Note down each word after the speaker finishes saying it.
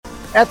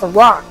At The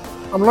Rock,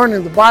 I'm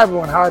learning the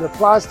Bible and how it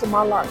applies to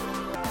my life.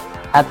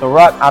 At The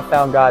Rock, I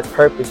found God's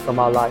purpose for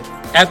my life.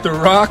 At The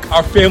Rock,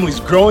 our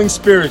family's growing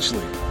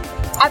spiritually.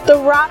 At The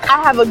Rock,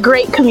 I have a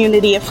great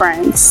community of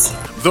friends.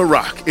 The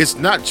Rock is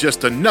not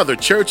just another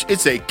church,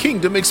 it's a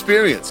kingdom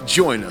experience.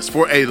 Join us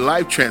for a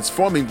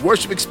life-transforming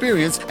worship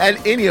experience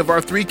at any of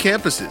our 3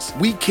 campuses.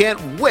 We can't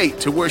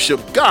wait to worship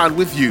God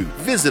with you.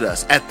 Visit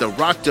us at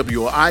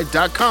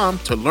therockwoi.com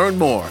to learn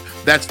more.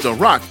 That's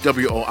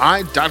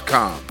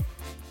therockwoi.com.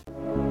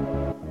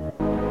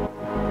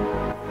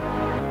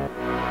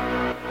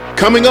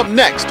 Coming up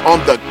next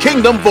on The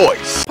Kingdom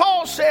Voice.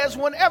 Paul says,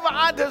 whenever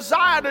I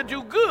desire to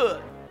do good,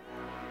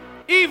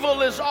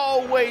 evil is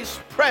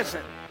always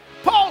present.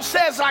 Paul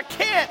says, I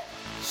can't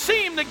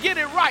seem to get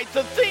it right.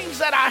 The things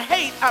that I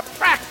hate, I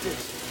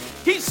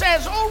practice. He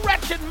says, oh,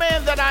 wretched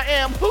man that I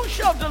am, who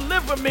shall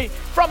deliver me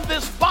from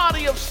this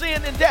body of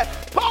sin and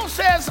death? Paul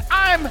says,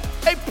 I'm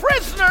a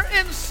prisoner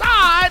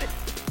inside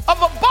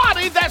of a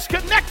body that's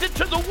connected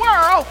to the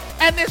world,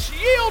 and it's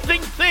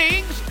yielding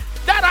things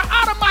that are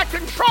out of my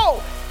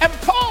control. And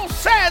Paul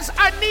says,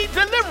 I need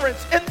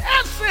deliverance. In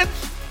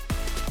essence,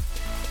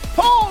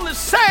 Paul is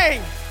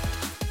saying,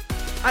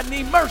 I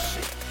need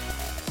mercy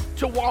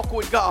to walk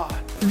with God.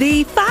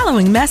 The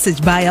following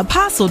message by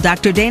Apostle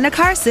Dr. Dana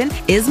Carson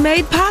is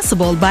made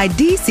possible by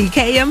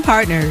DCKM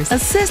Partners,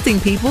 assisting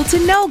people to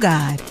know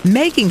God,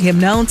 making Him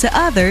known to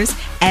others,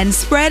 and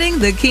spreading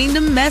the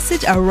kingdom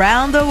message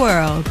around the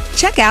world.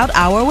 Check out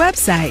our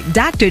website,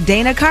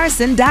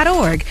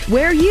 drdanacarson.org,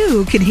 where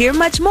you can hear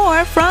much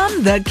more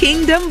from the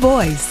Kingdom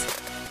Voice.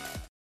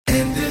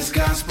 And this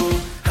gospel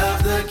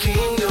of the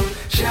kingdom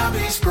shall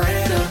be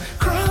spread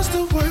across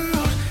the world.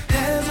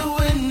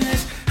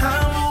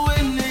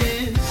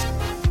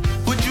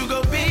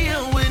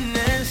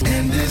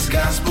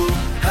 Gospel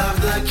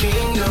of the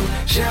kingdom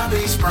shall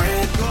be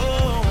spread.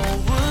 Oh,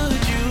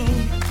 would you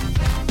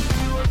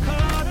are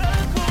called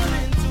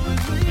according to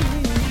His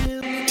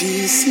will.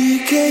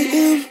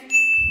 DCKM,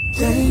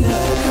 Dana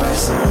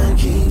Carson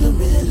Kingdom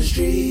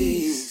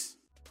Ministries.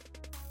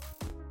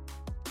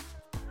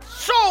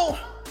 So,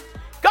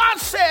 God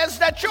says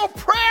that your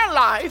prayer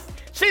life,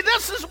 see,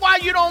 this is why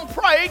you don't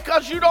pray,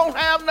 because you don't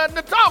have nothing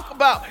to talk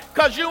about,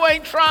 because you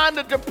ain't trying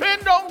to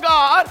depend on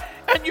God,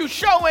 and you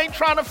sure ain't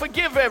trying to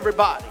forgive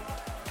everybody.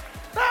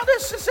 Now,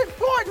 this is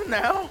important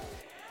now.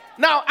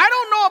 Now, I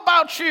don't know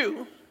about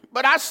you,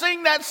 but I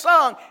sing that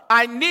song,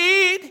 I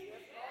need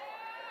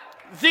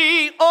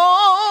thee,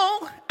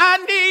 oh, I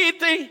need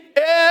thee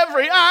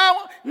every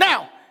hour.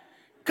 Now,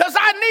 because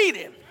I need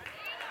Him.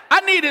 I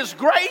need His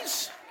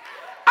grace.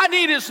 I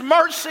need His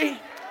mercy.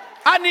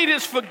 I need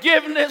His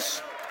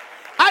forgiveness.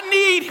 I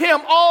need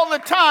Him all the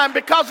time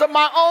because of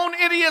my own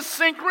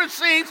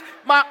idiosyncrasies,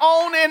 my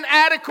own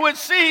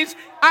inadequacies.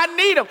 I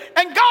need Him.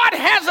 And God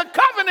has a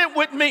covenant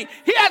with me.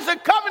 He has a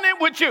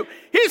covenant with you.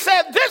 He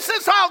said, this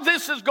is how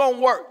this is going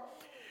to work.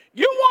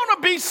 You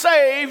want to be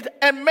saved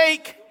and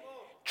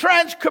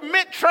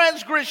commit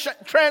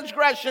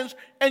transgressions,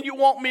 and you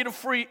want me to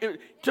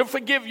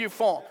forgive you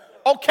for them.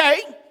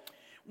 Okay?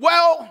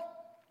 Well,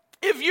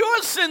 if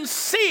you're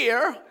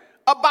sincere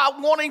about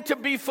wanting to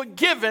be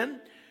forgiven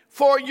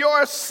for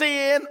your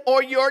sin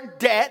or your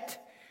debt,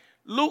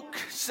 Luke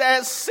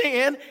says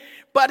sin,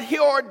 but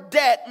your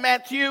debt,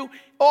 Matthew,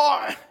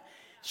 or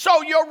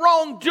so your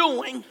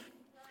wrongdoing,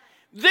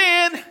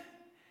 then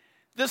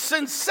the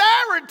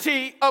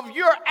sincerity of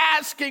your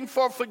asking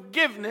for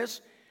forgiveness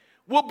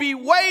will be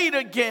weighed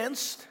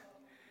against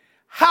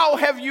how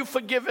have you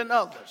forgiven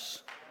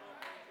others.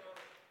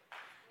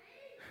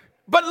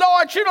 But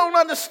Lord, you don't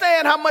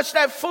understand how much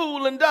that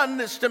fool and done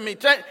this to me.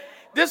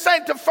 This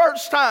ain't the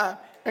first time.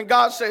 And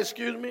God said,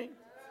 excuse me.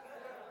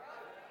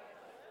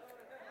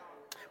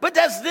 But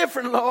that's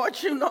different,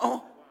 Lord, you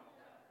know.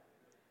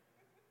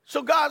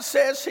 So God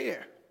says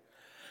here,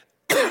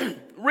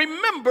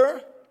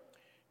 remember,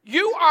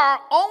 you are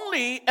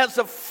only as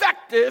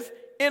effective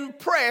in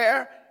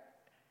prayer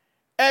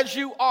as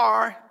you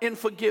are in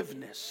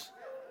forgiveness.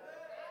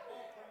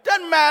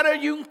 Doesn't matter,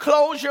 you can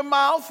close your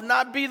mouth,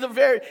 not be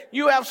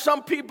you have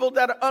some people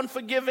that are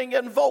unforgiving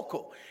and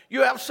vocal.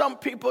 You have some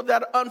people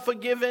that are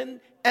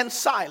unforgiving and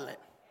silent.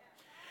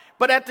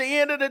 But at the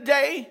end of the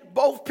day,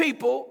 both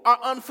people are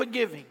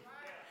unforgiving.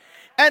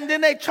 And then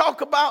they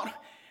talk about,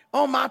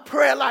 oh, my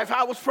prayer life,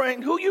 I was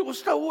praying. Who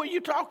are you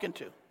talking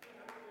to?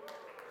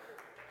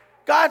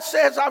 God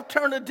says, I've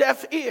turned a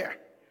deaf ear.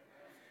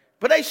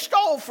 But they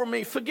stole from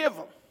me, forgive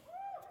them.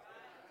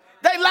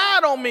 They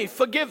lied on me,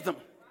 forgive them.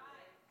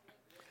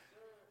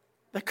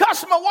 They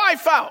cussed my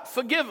wife out,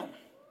 forgive them.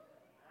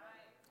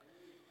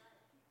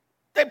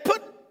 They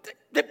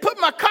put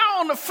my car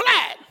on the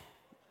flat,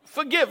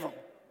 forgive them.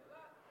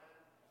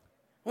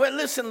 Well,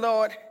 listen,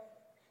 Lord,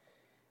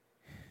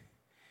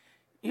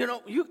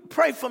 you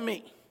pray for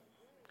me.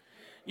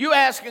 You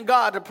asking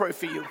God to pray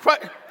for you.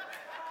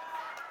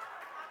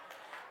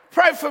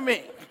 Pray for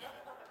me.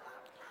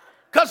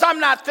 Because I'm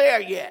not there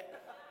yet.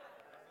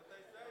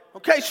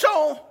 Okay,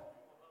 so,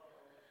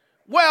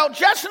 well,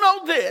 just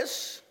know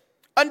this.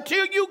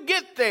 Until you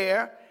get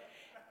there,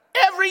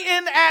 every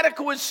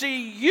inadequacy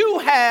you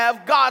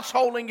have, God's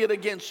holding it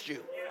against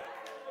you.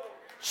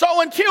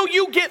 So until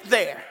you get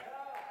there,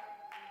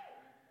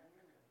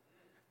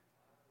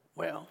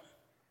 well,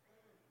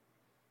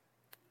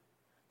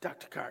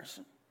 Dr.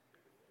 Carson,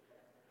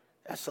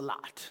 that's a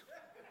lot.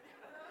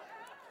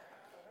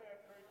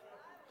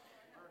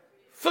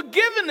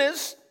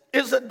 Forgiveness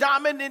is a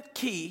dominant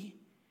key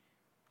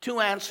to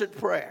answered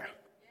prayer.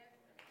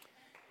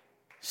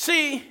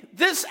 See,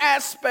 this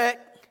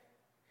aspect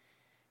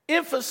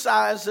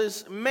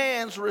emphasizes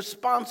man's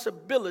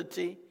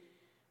responsibility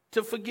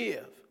to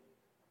forgive.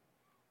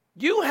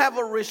 You have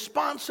a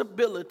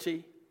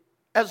responsibility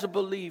as a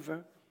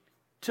believer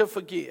to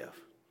forgive.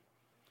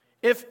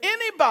 If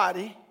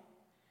anybody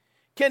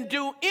can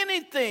do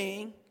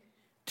anything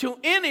to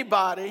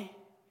anybody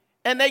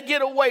and they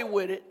get away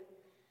with it,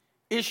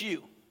 it's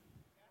you.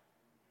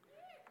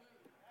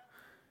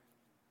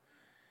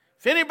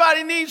 If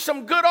anybody needs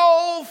some good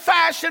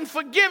old-fashioned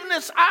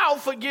forgiveness, I'll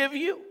forgive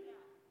you.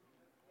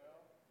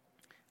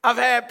 I've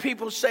had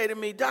people say to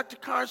me, Dr.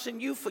 Carson,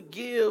 you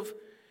forgive.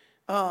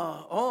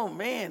 Oh,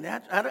 man,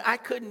 I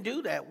couldn't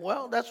do that.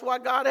 Well, that's why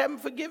God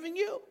hasn't forgiven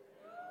you.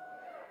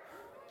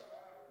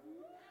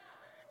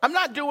 I'm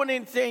not doing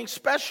anything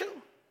special.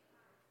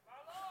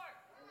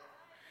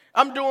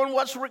 I'm doing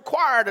what's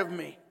required of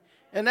me.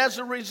 And as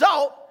a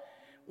result,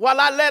 while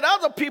I let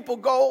other people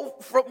go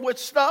with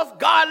stuff,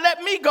 God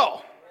let me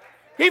go.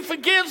 He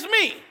forgives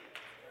me.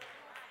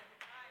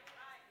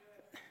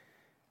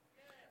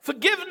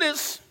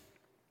 Forgiveness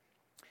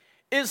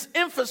is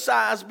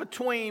emphasized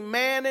between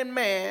man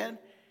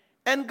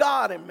and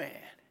God and man.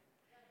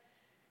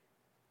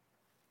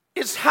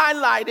 It's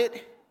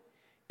highlighted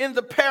in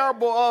the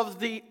parable of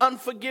the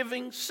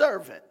unforgiving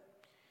servant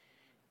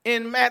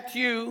in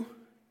Matthew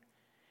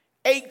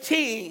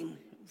 18,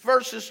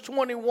 verses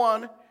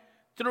 21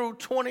 through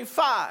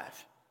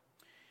 25.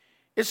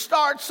 It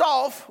starts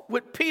off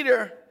with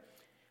Peter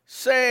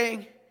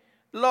saying,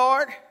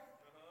 Lord,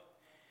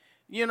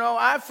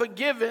 I've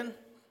forgiven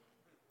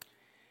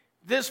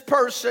this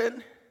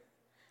person.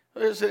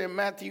 What is it in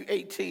Matthew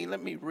 18?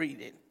 Let me read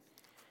it.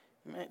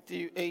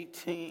 Matthew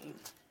 18.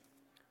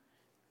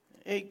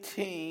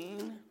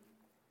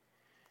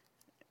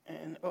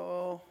 And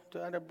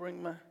did I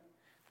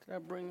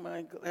bring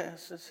my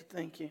glasses?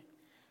 Thank you.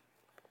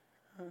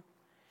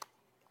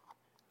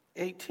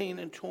 18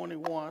 and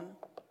 21.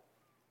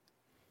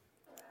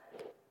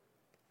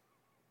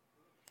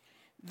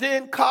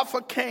 Then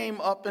Kepha came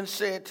up and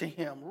said to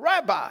him,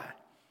 Rabbi,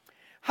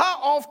 how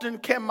often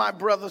can my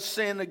brother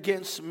sin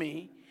against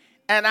me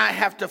and I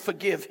have to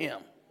forgive him?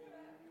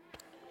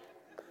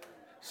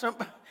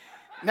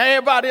 Now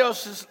everybody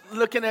else is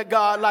looking at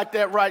God like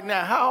that right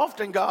now. How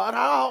often, God?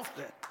 How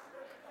often?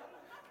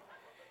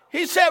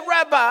 He said,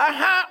 Rabbi,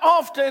 how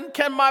often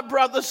can my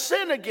brother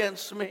sin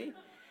against me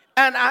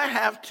and I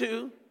have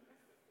to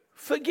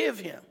forgive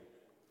him?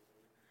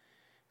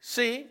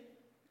 See,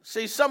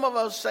 some of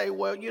us say,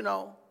 well, you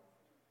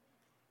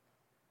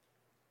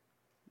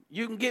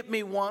can get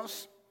me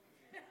once,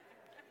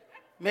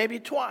 maybe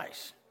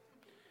twice,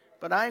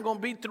 but I ain't going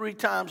to be 3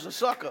 times a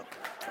sucker,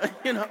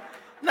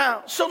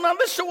 Now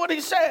listen to what he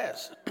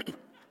says.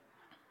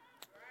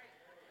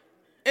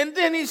 And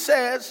then he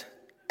says,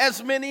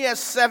 as many as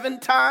 7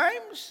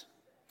 times?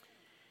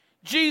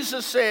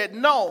 Jesus said,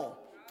 no,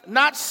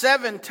 not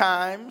 7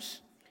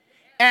 times,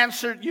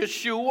 answered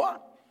Yeshua,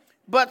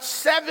 but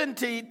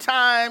 70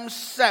 times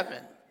 7.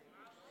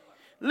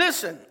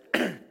 Listen,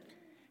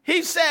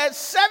 he said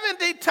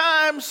 70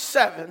 times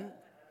 7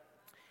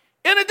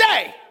 in a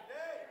day.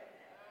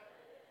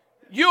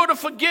 You're to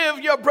forgive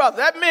your brother.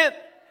 That meant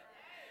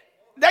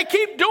they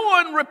keep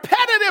doing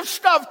repetitive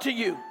stuff to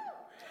you.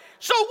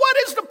 So what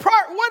is the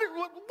part? What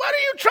are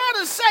you trying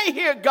to say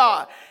here,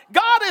 God?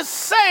 God is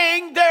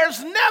saying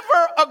there's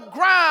never a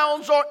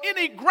grounds or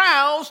any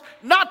grounds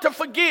not to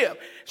forgive.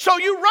 So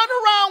you run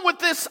around with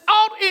this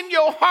out in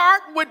your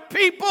heart with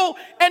people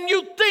and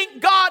you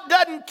think God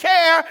doesn't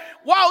care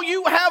while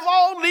you have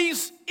all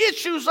these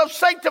issues of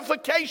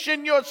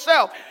sanctification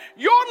yourself.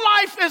 Your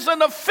life is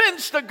an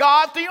offense to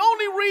God. The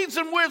only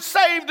reason we're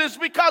saved is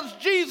because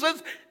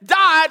Jesus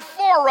died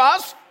for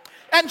us.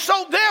 And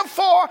so,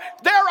 therefore,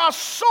 there are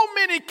so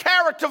many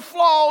character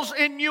flaws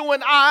in you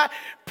and I.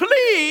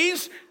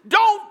 Please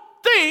don't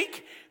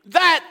think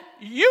that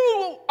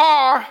you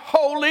are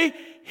holy.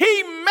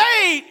 He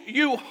made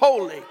you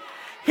holy.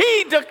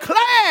 He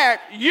declared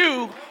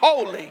you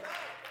holy.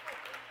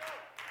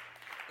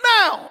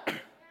 Now,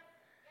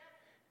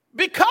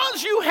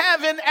 because you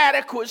have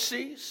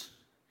inadequacies,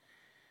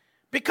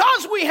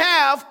 because we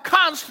have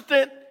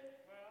constant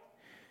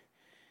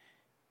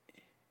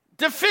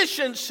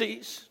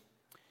deficiencies,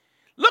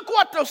 look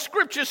what the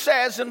scripture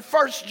says in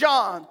 1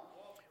 John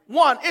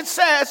 1. It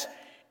says,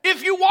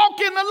 if you walk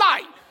in the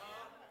light,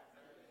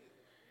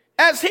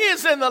 as he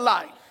is in the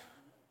light,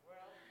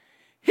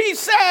 he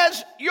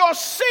says your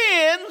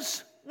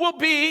sins will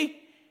be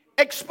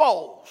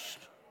exposed.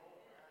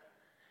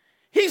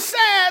 He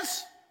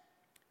says,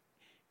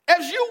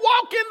 as you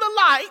walk in the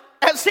light,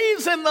 as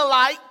he's in the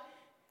light,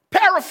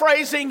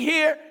 paraphrasing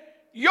here,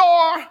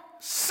 your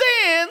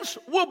sins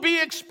will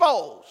be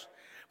exposed.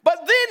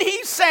 But then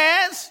he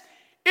says,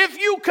 if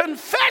you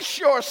confess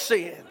your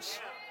sins,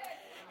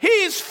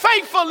 he's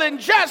faithful and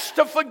just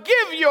to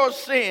forgive your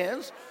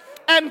sins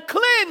and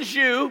cleanse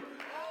you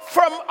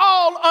from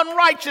all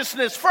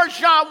unrighteousness. 1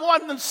 John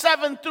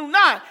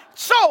 1:7-9.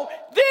 So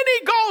then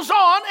he goes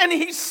on and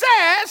he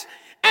says,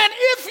 and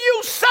if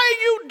you say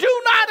you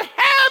do not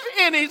have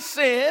any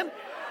sin,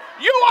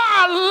 you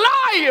are a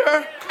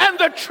liar and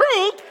the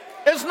truth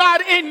is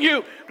not in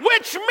you,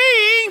 which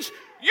means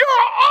you're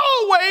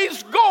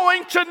always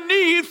going to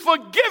need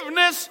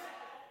forgiveness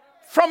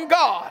from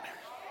God.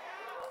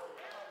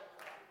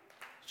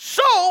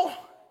 So,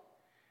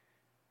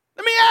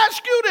 let me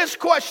ask you this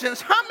question.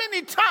 How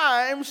many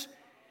times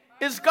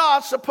is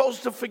God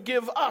supposed to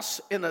forgive us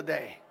in a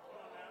day?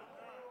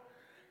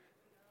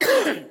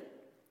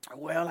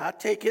 Well, I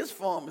take his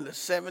formula,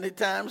 70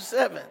 times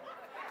 7.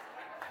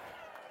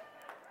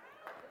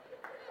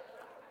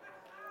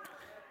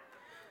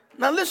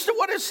 Now listen to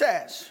what it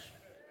says.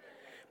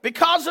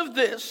 Because of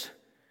this,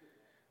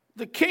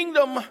 the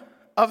kingdom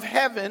of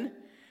heaven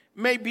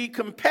may be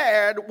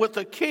compared with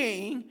a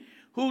king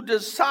who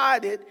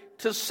decided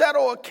to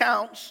settle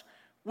accounts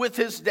with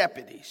his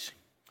deputies.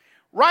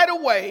 Right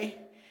away,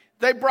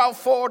 they brought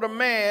forward a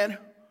man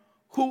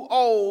who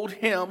owed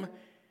him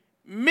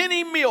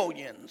many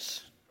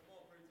millions.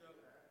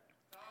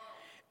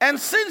 And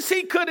since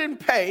he couldn't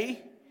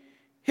pay,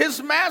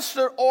 his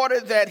master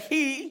ordered that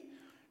he,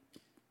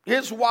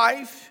 his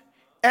wife,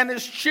 and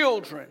his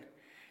children,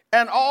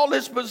 and all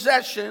his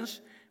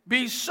possessions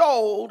be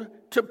sold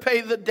to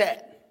pay the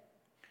debt.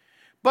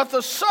 But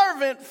the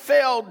servant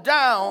fell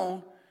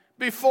down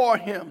before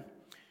him.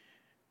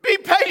 Be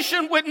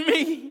patient with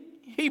me,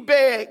 he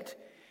begged,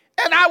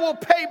 and I will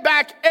pay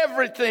back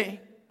everything.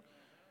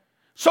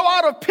 So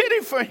out of pity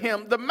for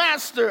him, the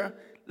master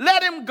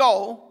let him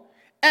go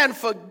and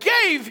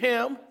forgave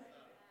him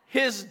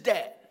his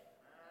debt.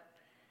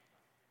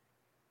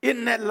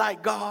 Isn't that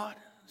like God?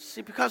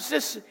 See, because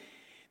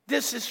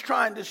this is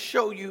trying to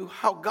show you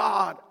how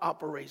God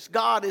operates.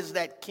 God is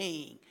that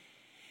king.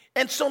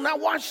 And so now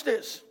watch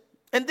this.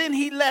 And then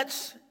he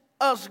lets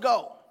us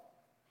go.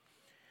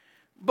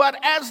 But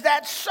as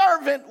that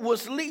servant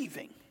was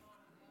leaving,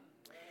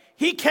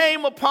 he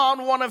came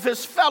upon one of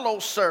his fellow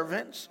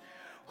servants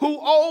who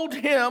owed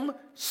him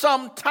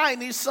some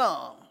tiny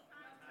sum.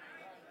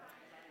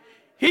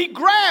 He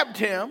grabbed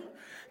him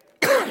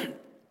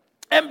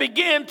and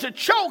began to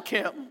choke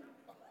him,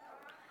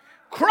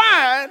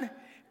 crying,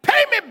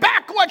 "Pay me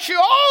back what you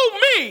owe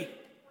me."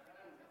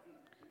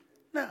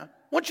 Now, I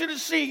want you to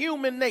see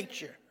human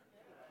nature.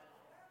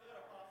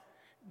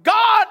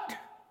 God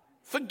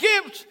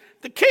forgives,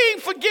 the king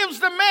forgives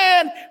the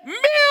man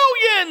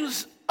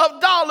millions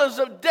of dollars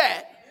of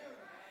debt.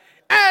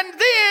 And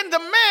then the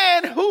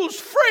man who's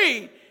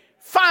free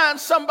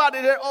finds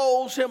somebody that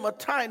owes him a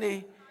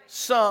tiny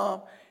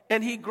sum,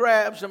 and he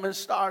grabs him and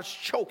starts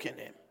choking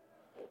him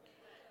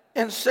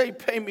and say,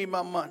 "Pay me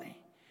my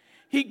money."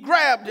 He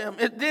grabbed him,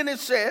 and then it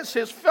says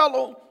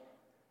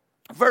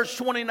verse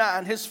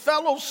 29, his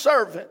fellow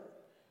servant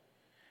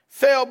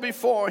fell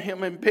before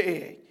him and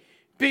begged,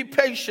 "Be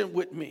patient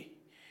with me,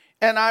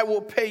 and I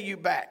will pay you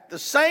back." The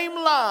same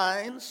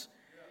lines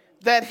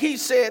that he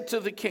said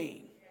to the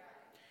king.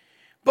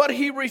 But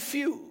he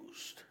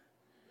refused.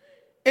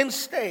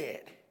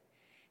 Instead,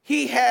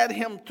 he had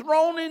him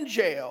thrown in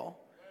jail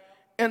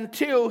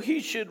until he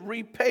should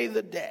repay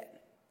the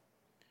debt.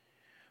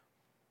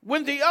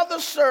 When the other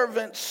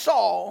servants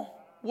saw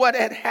what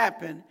had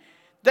happened,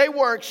 they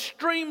were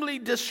extremely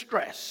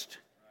distressed.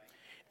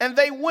 And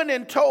they went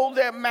and told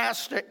their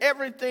master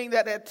everything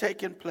that had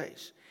taken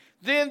place.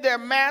 Then their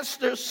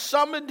master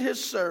summoned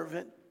his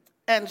servant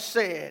and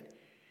said,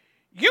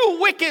 "You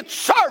wicked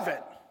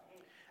servant,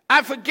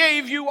 I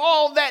forgave you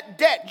all that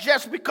debt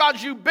just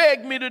because you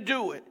begged me to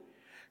do it.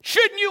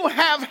 Shouldn't you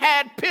have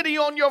had pity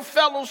on your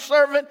fellow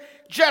servant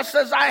just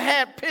as I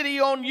had pity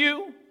on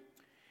you?"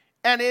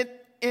 And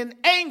in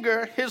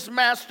anger, his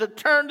master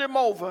turned him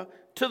over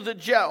to the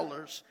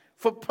jailers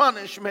for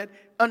punishment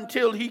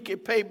until he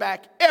could pay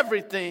back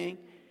everything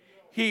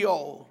he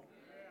owed.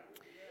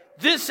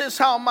 This is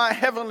how my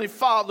heavenly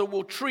Father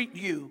will treat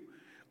you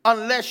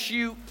unless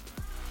you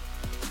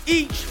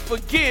each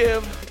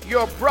forgive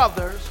your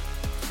brothers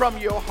from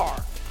your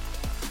heart.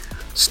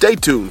 Stay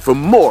tuned for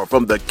more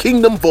from the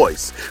Kingdom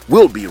Voice.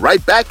 We'll be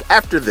right back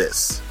after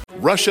this.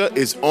 Russia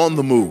is on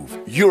the move.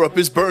 Europe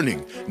is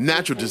burning.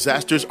 Natural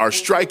disasters are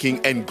striking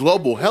and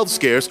global health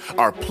scares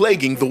are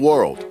plaguing the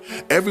world.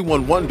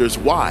 Everyone wonders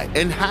why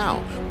and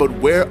how, but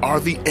where are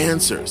the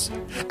answers?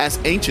 As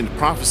ancient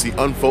prophecy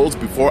unfolds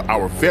before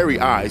our very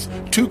eyes,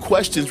 two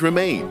questions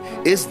remain.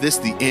 Is this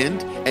the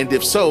end? And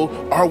if so,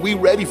 are we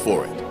ready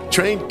for it?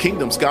 Trained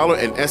kingdom scholar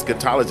and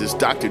eschatologist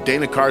Dr.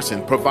 Dana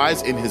Carson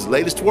provides in his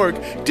latest work,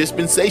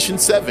 Dispensation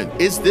 7,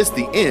 Is This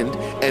the End?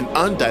 An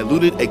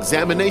undiluted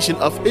examination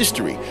of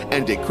history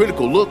and a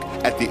critical look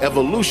at the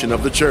evolution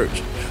of the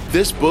church.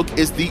 This book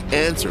is the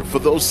answer for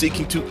those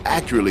seeking to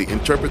accurately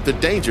interpret the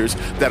dangers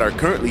that are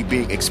currently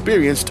being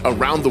experienced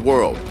around the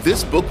world.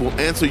 This book will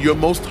answer your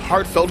most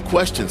heartfelt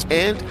questions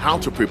and how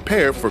to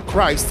prepare for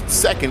Christ's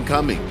second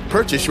coming.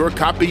 Purchase your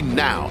copy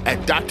now at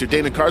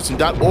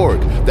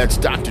drdanacarson.org. That's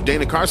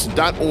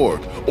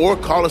drdanacarson.org. Or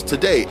call us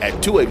today at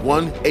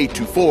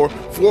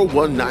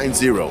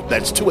 281-824-4190.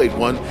 That's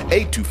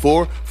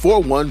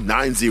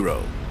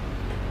 281-824-4190.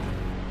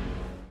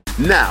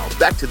 Now,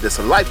 back to this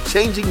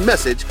life-changing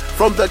message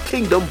from the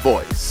Kingdom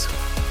Voice.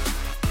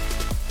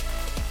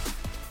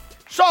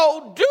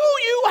 So, do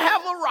you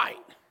have a right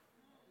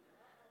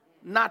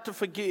not to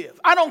forgive?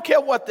 I don't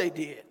care what they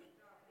did.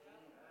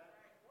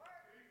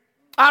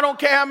 I don't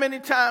care how many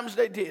times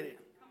they did it.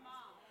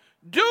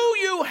 Do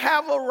you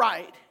have a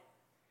right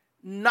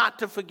not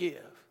to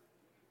forgive?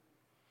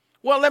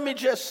 Well, let me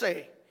just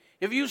say,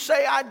 if you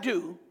say I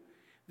do,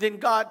 then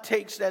God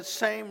takes that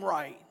same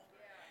right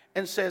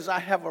and says, I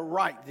have a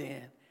right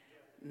then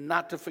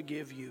not to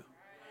forgive you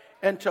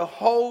and to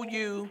hold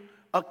you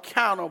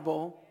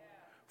accountable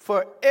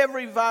for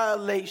every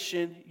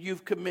violation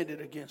you've committed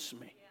against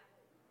me.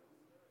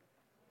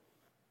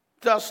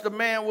 Thus the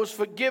man was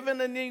forgiven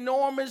an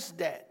enormous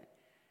debt,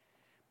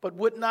 but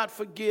would not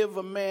forgive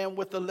a man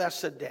with a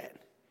lesser debt.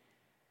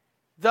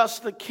 Thus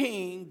the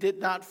king did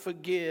not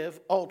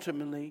forgive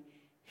ultimately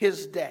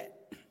his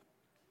debt.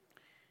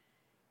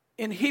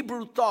 In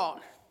Hebrew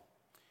thought,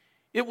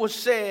 it was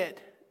said,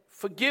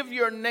 forgive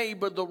your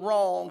neighbor the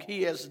wrong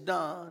he has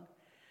done,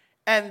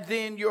 and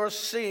then your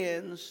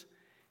sins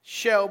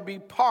shall be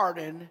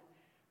pardoned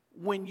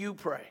when you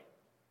pray.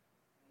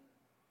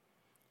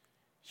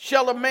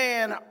 Shall a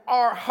man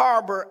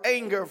harbor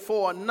anger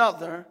for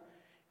another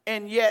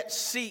and yet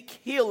seek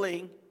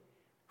healing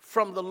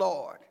from the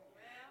Lord?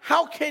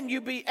 How can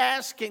you be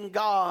asking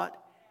God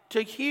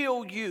to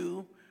heal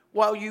you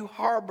while you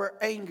harbor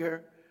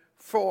anger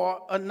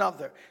for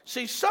another?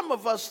 See, some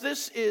of us,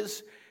 this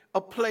is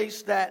a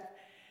place that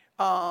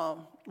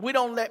we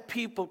don't let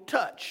people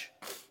touch.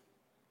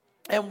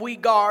 And we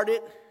guard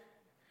it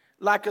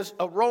like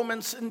a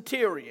Roman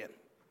centurion.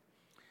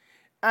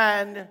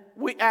 And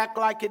we act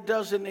like it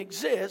doesn't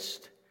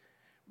exist,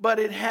 but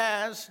it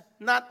has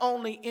not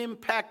only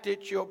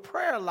impacted your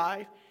prayer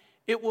life,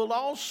 it will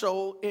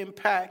also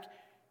impact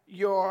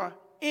your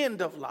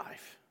end of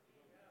life.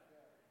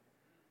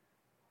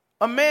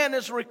 A man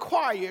is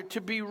required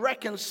to be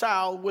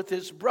reconciled with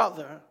his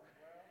brother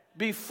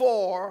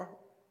before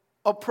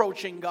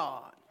approaching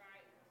God.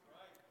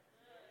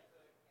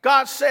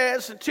 God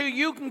says, until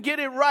you can get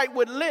it right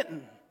with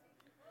Linton,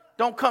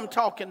 don't come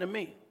talking to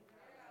me.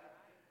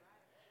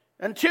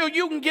 Until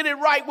you can get it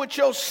right with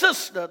your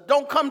sister,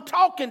 don't come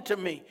talking to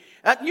me.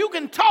 You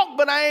can talk,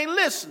 but I ain't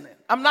listening.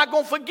 I'm not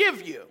going to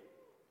forgive you.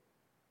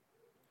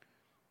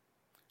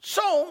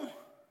 So,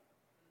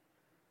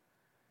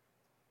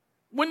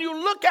 when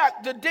you look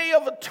at the Day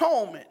of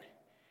Atonement,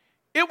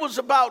 it was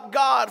about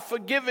God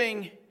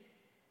forgiving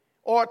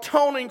or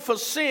atoning for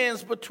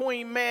sins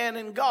between man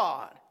and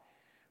God,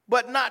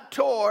 but not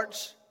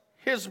towards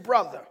his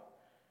brother.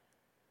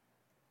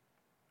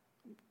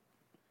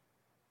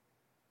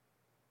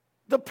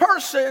 The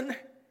person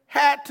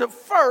had to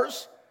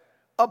first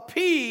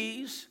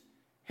appease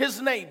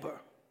his neighbor.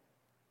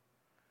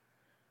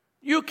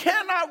 You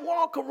cannot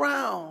walk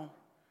around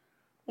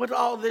with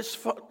all this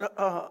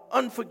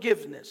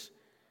unforgiveness.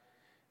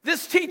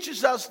 This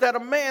teaches us that a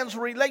man's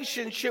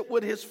relationship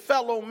with his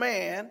fellow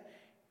man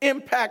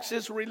impacts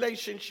his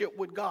relationship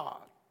with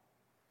God.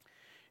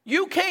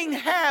 You can't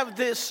have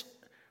this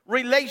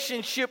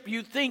relationship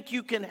you think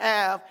you can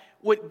have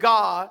with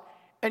God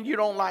and you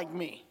don't like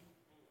me.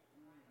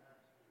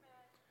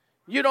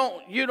 You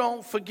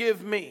don't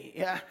forgive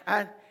me.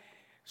 I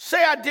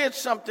say I did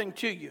something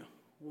to you.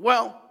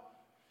 Well,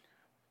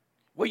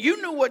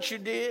 you knew what you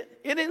did.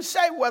 It didn't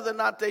say whether or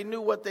not they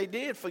knew what they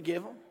did,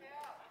 forgive them.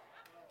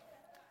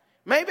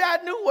 Maybe I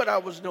knew what I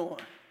was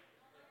doing.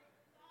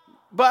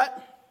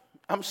 But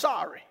I'm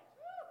sorry.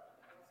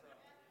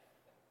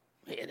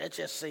 Yeah, that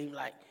just seemed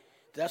like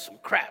that's some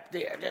crap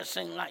there. That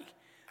seemed like,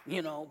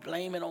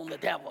 blame it on the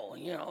devil.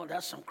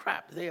 That's some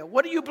crap there.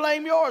 What do you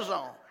blame yours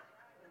on?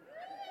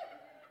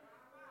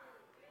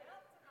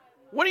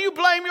 What do you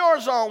blame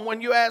yours on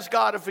when you ask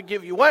God to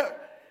forgive you? What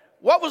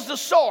was the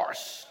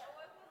source?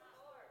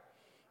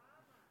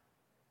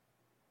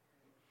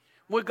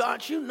 Well,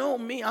 God, you know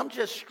me. I'm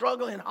just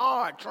struggling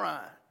hard trying.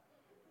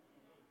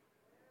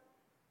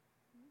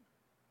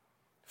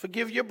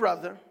 Forgive your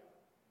brother,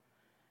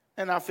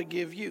 and I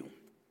forgive you.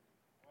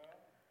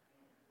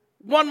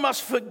 One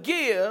must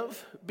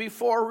forgive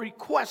before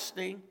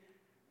requesting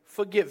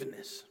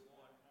forgiveness.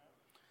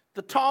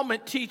 The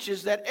Talmud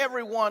teaches that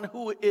everyone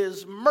who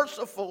is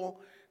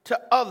merciful to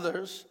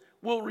others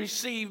will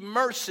receive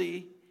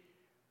mercy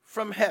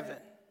from heaven.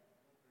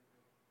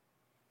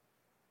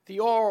 the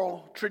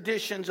oral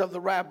traditions of the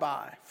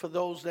rabbi, for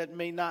those that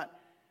may not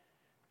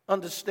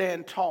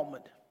understand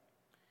Talmud.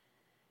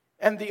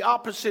 And the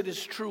opposite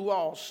is true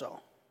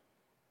also.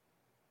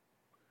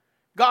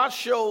 God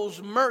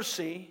shows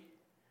mercy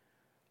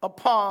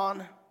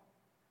upon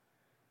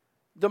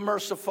the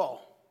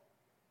merciful.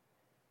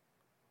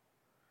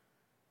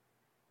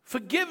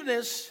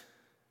 Forgiveness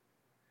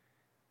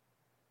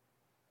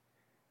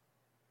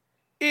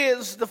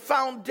is the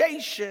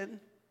foundation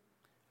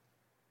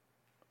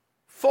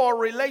for a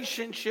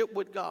relationship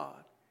with God.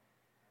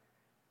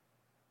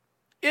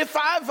 If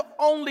I've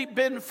only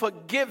been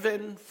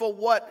forgiven for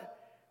what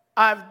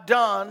I've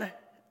done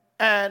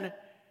and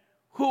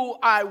who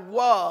I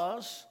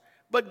was,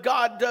 but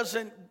God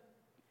doesn't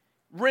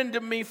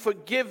render me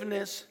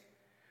forgiveness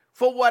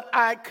for what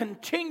I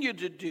continue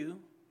to do,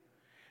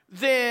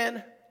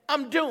 then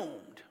I'm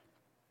doomed.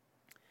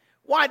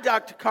 Why,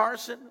 Dr.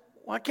 Carson?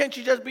 Why can't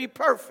you just be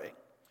perfect?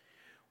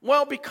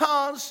 Well,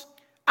 because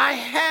I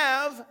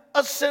have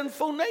a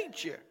sinful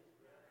nature.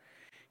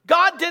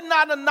 God did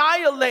not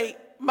annihilate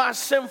my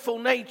sinful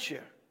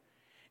nature.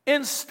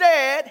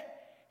 Instead,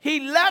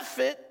 he left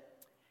it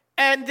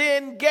and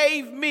then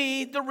gave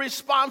me the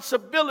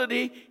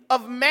responsibility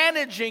of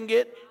managing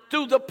it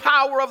through the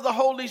power of the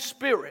Holy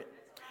Spirit.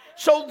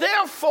 So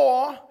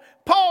therefore,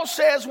 Paul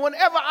says,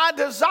 whenever I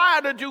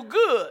desire to do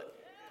good,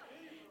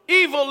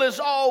 evil is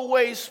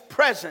always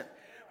present.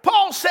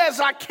 Paul says,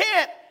 I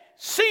can't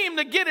seem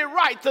to get it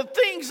right. The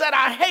things that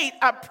I hate,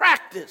 I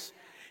practice.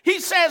 He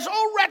says,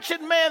 "O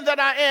wretched man that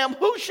I am,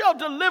 who shall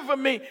deliver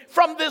me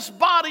from this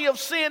body of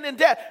sin and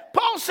death?"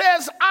 Paul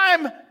says,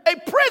 I'm a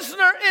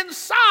prisoner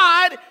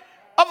inside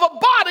of a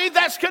body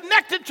that's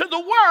connected to the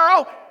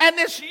world, and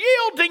it's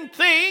yielding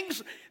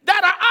things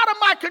that are out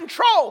of my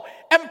control.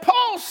 And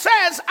Paul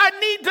says, I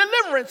need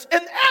deliverance.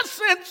 In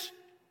essence,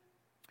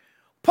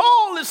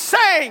 Paul is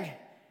saying,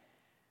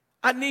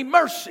 I need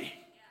mercy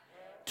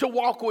to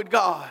walk with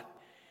God.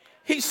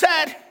 He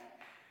said,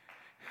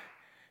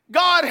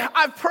 God,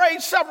 I've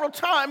prayed several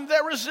times,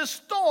 there is this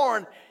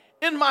thorn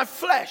in my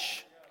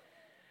flesh.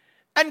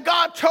 And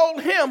God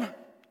told him,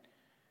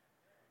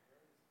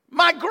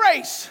 my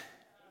grace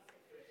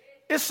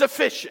is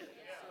sufficient.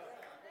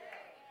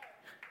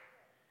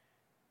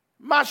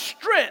 My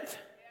strength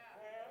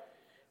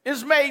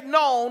is made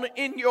known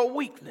in your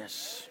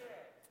weakness.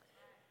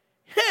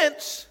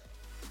 Hence,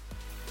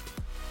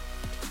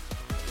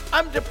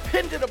 I'm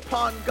dependent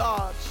upon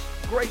God's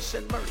grace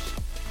and mercy.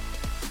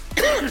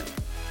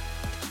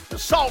 The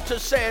Psalter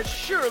says,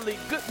 surely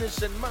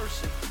goodness and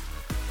mercy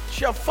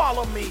shall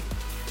follow me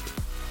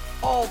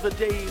all the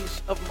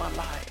days of my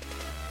life.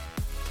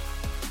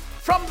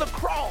 From the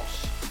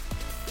cross,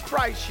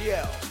 Christ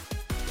yelled,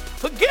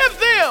 forgive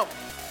them,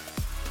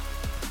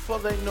 for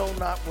they know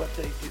not what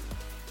they do.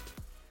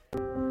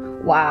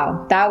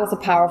 Wow, that was a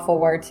powerful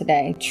word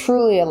today.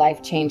 Truly a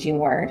life-changing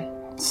word.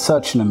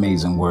 Such an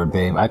amazing word,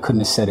 babe. I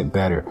couldn't have said it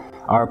better.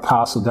 Our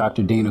apostle,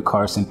 Dr. Dana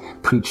Carson,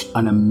 preached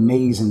an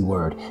amazing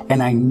word.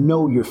 And I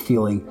know you're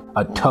feeling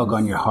a tug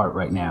on your heart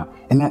right now.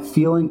 And that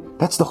feeling,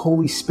 that's the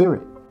Holy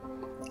Spirit.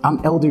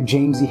 I'm Elder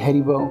James E.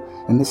 Hedibo,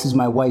 and this is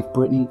my wife,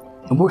 Brittany.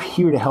 And we're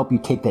here to help you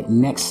take that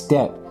next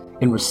step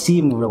in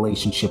receiving a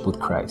relationship with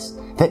Christ.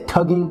 That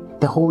tugging,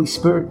 the Holy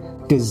Spirit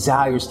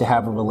desires to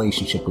have a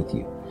relationship with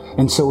you.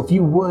 And so if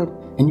you would,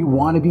 and you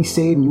want to be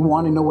saved, and you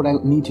want to know what I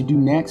need to do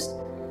next,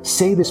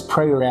 say this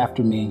prayer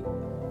after me,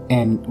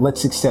 and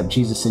let's accept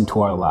Jesus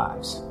into our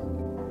lives.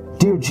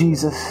 Dear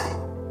Jesus,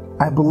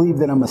 I believe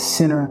that I'm a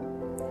sinner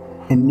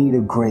in need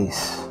of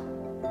grace.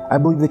 I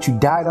believe that you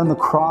died on the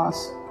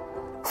cross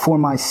for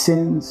my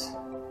sins,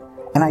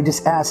 and I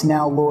just ask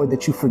now, Lord,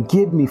 that you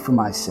forgive me for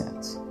my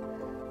sins.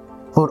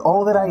 Lord,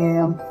 all that I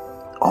am,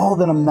 all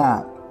that I'm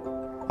not,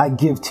 I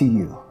give to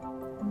you.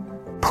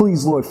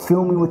 Please, Lord,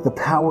 fill me with the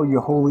power of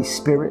your Holy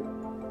Spirit.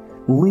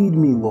 Lead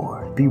me,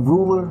 Lord. Be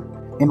ruler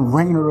and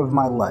reigner of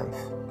my life.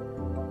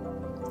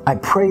 I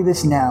pray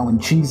this now in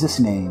Jesus'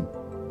 name.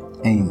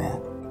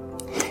 Amen.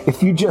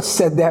 If you just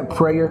said that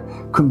prayer,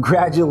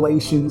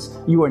 congratulations.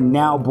 You are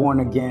now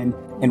born again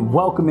and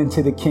welcome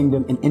into the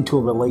kingdom and into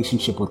a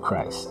relationship with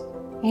Christ.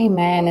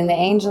 Amen. And the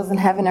angels in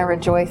heaven are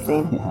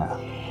rejoicing. Yeah.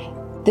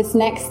 This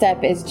next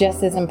step is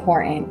just as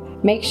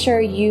important. Make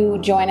sure you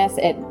join us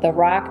at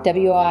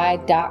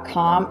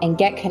therockwi.com and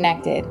get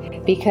connected,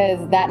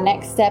 because that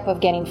next step of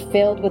getting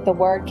filled with the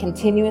word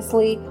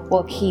continuously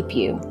will keep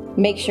you.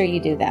 Make sure you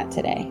do that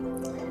today.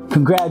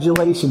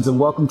 Congratulations and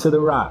welcome to The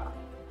Rock.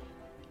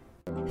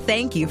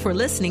 Thank you for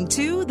listening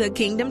to the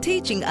Kingdom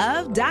Teaching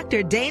of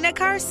Dr. Dana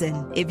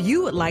Carson. If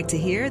you would like to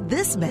hear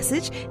this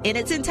message in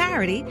its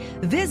entirety,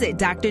 visit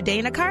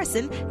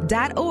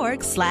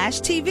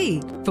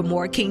drdanacarson.org/TV. For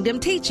more Kingdom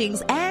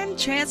teachings and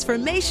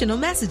transformational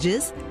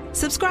messages,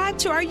 subscribe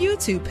to our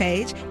YouTube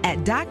page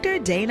at Dr.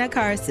 Dana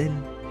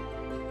Carson.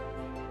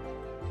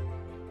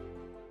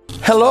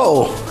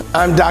 Hello,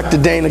 I'm Dr.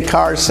 Dana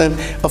Carson,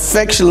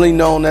 affectionately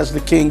known as the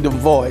Kingdom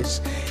Voice,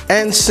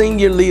 and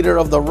Senior Leader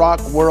of the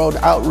Rock World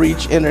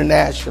Outreach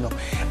International.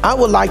 I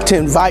would like to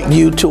invite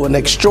you to an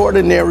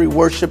extraordinary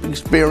worship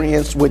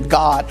experience with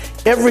God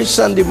every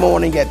Sunday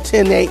morning at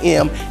 10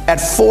 a.m. at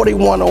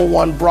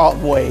 4101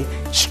 Broadway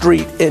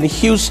Street in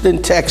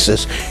Houston,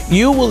 Texas.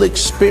 You will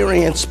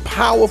experience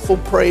powerful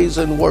praise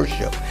and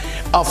worship,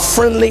 a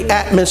friendly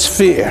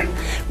atmosphere,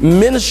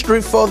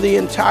 ministry for the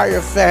entire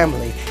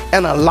family,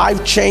 and a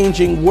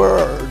life-changing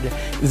word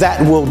that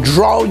will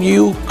draw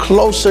you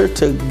closer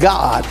to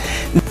God.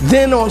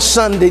 Then on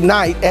Sunday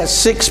night at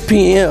 6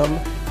 p.m.,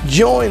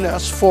 join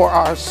us for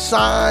our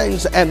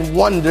Signs and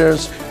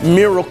Wonders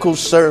Miracle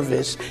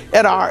Service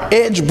at our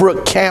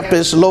Edgebrook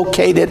campus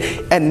located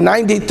at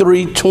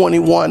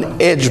 9321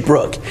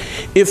 Edgebrook.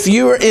 If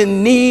you're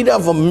in need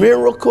of a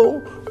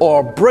miracle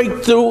or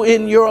breakthrough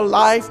in your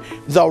life,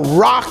 The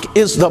Rock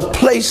is the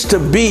place to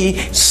be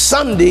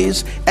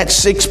Sundays at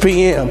 6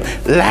 p.m.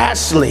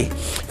 Lastly,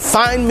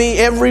 find me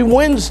every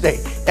Wednesday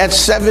at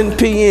 7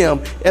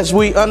 p.m. as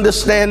we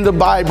understand the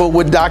Bible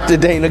with Dr.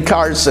 Dana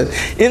Carson.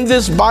 In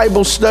this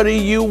Bible study,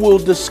 you will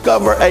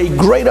discover a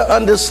greater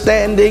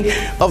understanding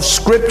of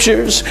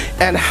scriptures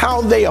and how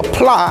they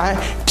apply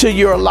to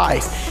your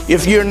life.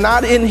 If you're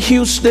not in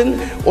Houston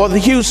or the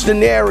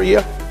Houston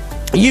area,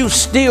 you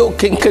still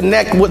can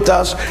connect with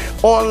us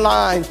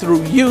online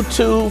through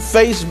YouTube,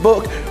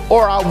 Facebook,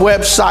 or our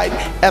website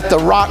at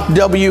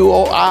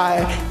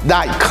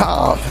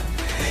therockWOI.com.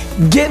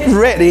 Get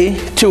ready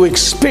to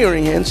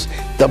experience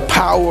the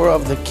power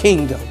of the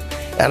kingdom,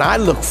 and I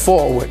look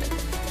forward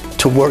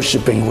to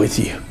worshiping with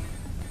you.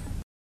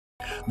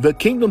 The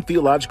Kingdom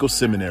Theological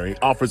Seminary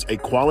offers a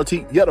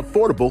quality yet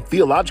affordable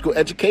theological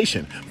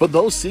education for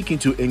those seeking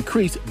to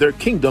increase their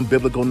kingdom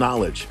biblical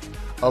knowledge.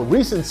 A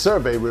recent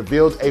survey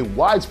revealed a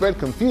widespread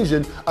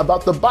confusion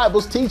about the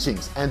Bible's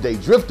teachings and a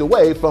drift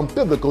away from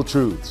biblical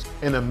truths.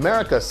 In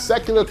America's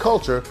secular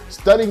culture,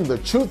 studying the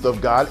truth of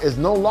God is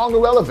no longer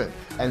relevant,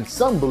 and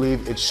some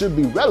believe it should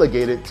be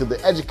relegated to the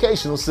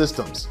educational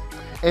systems.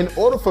 In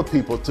order for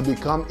people to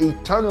become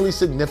eternally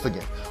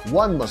significant,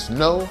 one must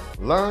know,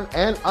 learn,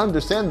 and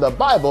understand the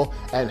Bible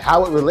and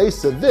how it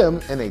relates to them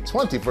in a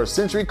 21st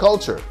century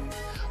culture.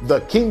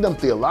 The Kingdom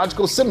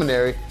Theological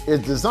Seminary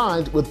is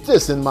designed with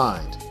this in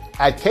mind.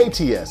 At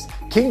KTS,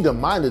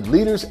 kingdom-minded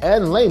leaders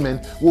and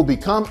laymen will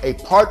become a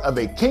part of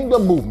a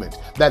kingdom movement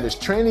that is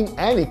training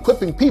and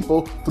equipping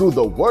people through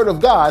the Word of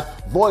God,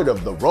 void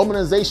of the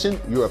Romanization,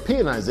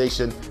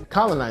 Europeanization,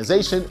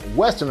 colonization,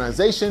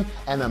 Westernization,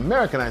 and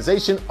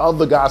Americanization of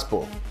the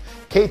gospel.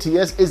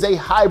 KTS is a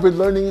hybrid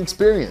learning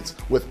experience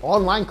with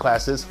online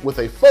classes with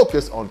a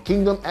focus on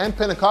kingdom and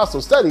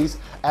Pentecostal studies,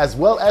 as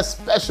well as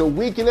special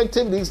weekend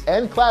activities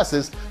and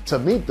classes to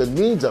meet the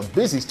needs of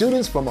busy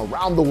students from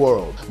around the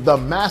world. The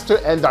master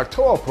and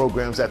doctoral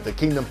programs at the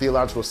Kingdom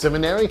Theological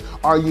Seminary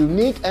are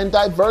unique and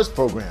diverse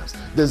programs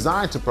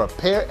designed to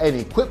prepare and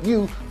equip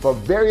you for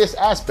various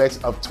aspects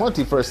of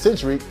 21st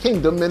century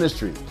kingdom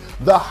ministry.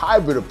 The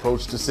hybrid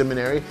approach to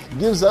seminary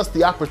gives us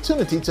the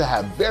opportunity to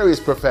have various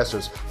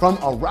professors from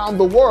around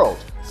the world,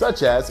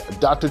 such as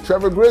Dr.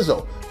 Trevor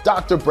Grizzle,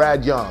 Dr.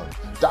 Brad Young,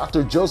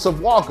 Dr. Joseph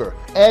Walker,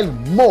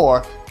 and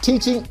more,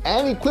 teaching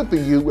and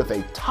equipping you with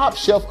a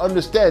top-shelf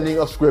understanding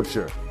of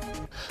Scripture.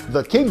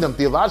 The Kingdom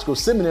Theological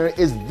Seminary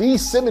is the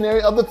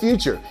seminary of the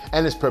future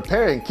and is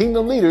preparing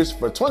kingdom leaders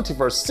for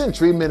 21st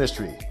century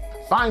ministry.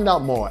 Find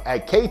out more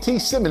at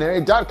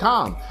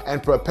ktseminary.com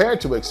and prepare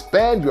to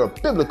expand your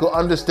biblical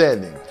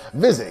understanding.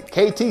 Visit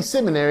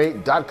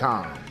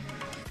ktseminary.com.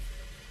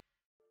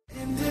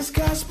 In this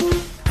gospel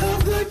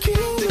of the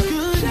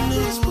kingdom, shall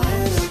be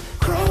spread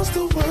across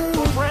the world,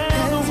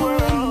 around the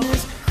world.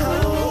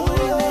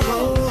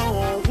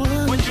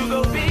 Would you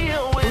go be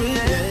a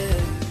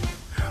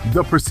witness?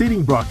 The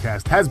preceding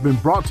broadcast has been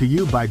brought to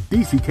you by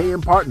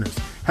DCKM Partners,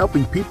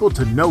 helping people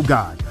to know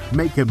God,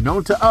 make Him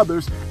known to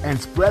others,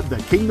 and spread the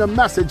kingdom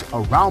message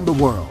around the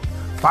world.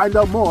 Find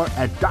out more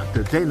at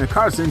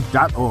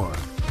drdanacarson.org.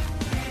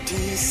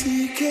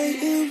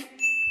 DCKM,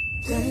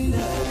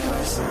 Dana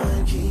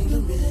Carson,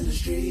 Kingdom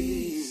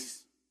Ministries.